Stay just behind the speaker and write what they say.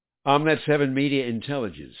Omnet 7 Media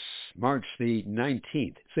Intelligence, March the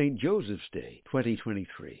 19th, St. Joseph's Day,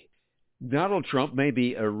 2023. Donald Trump may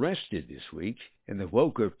be arrested this week, and the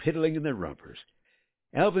woke are piddling in their rumpers.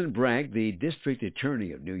 Alvin Bragg, the district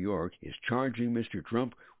attorney of New York, is charging Mr.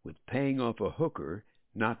 Trump with paying off a hooker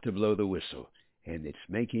not to blow the whistle, and it's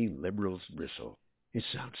making liberals bristle. It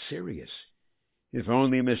sounds serious. If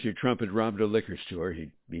only Mr. Trump had robbed a liquor store,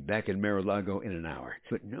 he'd be back in Mar-a-Lago in an hour.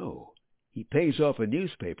 But no. He pays off a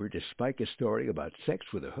newspaper to spike a story about sex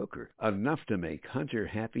with a hooker, enough to make Hunter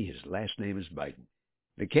happy his last name is Biden.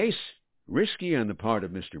 The case? Risky on the part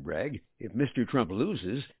of Mr. Bragg. If Mr. Trump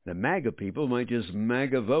loses, the MAGA people might just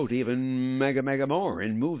MAGA vote even MAGA more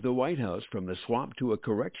and move the White House from the swamp to a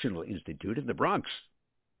correctional institute in the Bronx.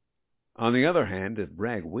 On the other hand, if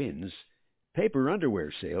Bragg wins, paper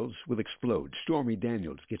underwear sales will explode. Stormy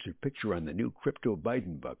Daniels gets her picture on the new crypto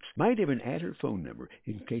Biden bucks. Might even add her phone number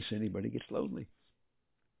in case anybody gets lonely.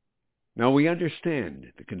 Now, we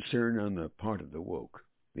understand the concern on the part of the woke.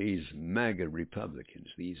 These MAGA Republicans,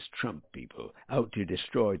 these Trump people, out to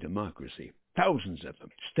destroy democracy. Thousands of them,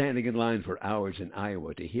 standing in line for hours in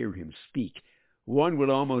Iowa to hear him speak. One would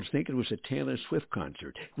almost think it was a Taylor Swift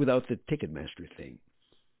concert without the Ticketmaster thing.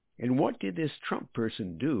 And what did this Trump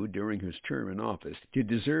person do during his term in office to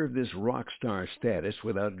deserve this rock star status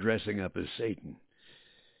without dressing up as Satan?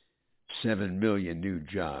 7 million new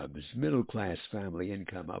jobs, middle-class family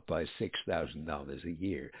income up by $6,000 a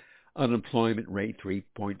year, unemployment rate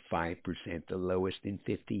 3.5%, the lowest in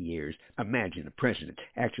 50 years. Imagine a president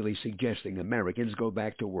actually suggesting Americans go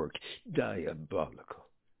back to work. Diabolical.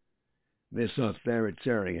 This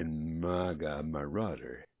authoritarian MAGA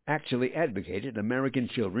marauder actually advocated American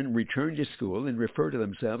children return to school and refer to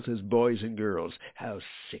themselves as boys and girls. How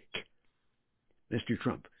sick. Mr.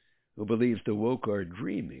 Trump, who believes the woke are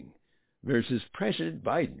dreaming, versus President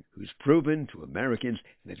Biden, who's proven to Americans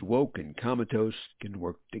that woke and comatose can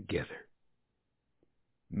work together.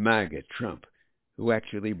 MAGA Trump, who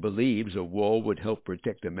actually believes a wall would help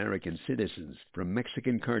protect American citizens from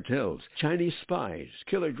Mexican cartels, Chinese spies,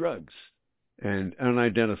 killer drugs, and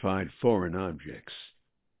unidentified foreign objects,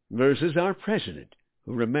 versus our president,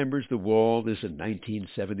 who remembers the wall as a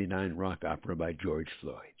 1979 rock opera by George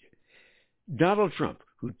Floyd. Donald Trump,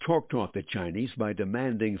 who talked off the Chinese by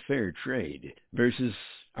demanding fair trade, versus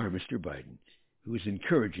our Mr. Biden, who is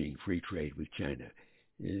encouraging free trade with China,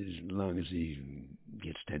 as long as he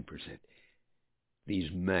gets 10%.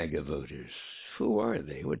 These MAGA voters, who are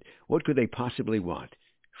they? What could they possibly want?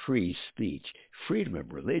 Free speech, freedom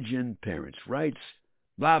of religion, parents' rights,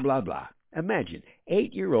 blah, blah, blah. Imagine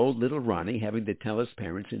 8-year-old little Ronnie having to tell his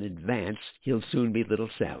parents in advance he'll soon be little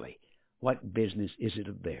Sally. What business is it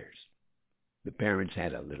of theirs? The parents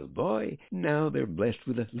had a little boy. Now they're blessed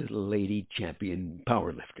with a little lady champion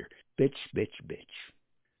powerlifter. Bitch, bitch, bitch.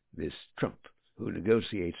 This Trump, who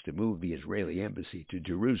negotiates to move the Israeli embassy to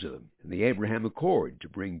Jerusalem and the Abraham Accord to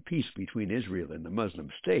bring peace between Israel and the Muslim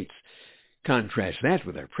states. Contrast that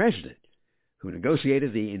with our president, who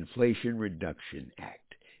negotiated the Inflation Reduction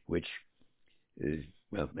Act, which,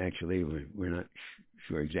 actually, we're not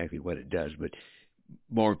sure exactly what it does, but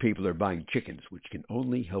more people are buying chickens, which can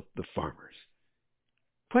only help the farmers.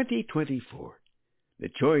 2024. The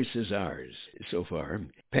choice is ours so far.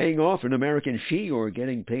 Paying off an American she or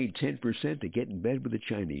getting paid 10% to get in bed with a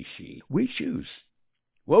Chinese she. We choose.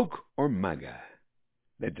 Woke or MAGA.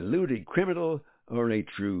 The deluded criminal or a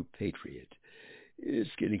true patriot. It's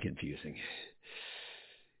getting confusing.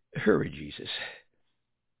 Hurry, Jesus.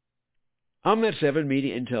 Omnet 7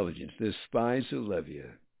 Media Intelligence. The spies who love you.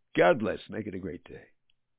 God bless. Make it a great day.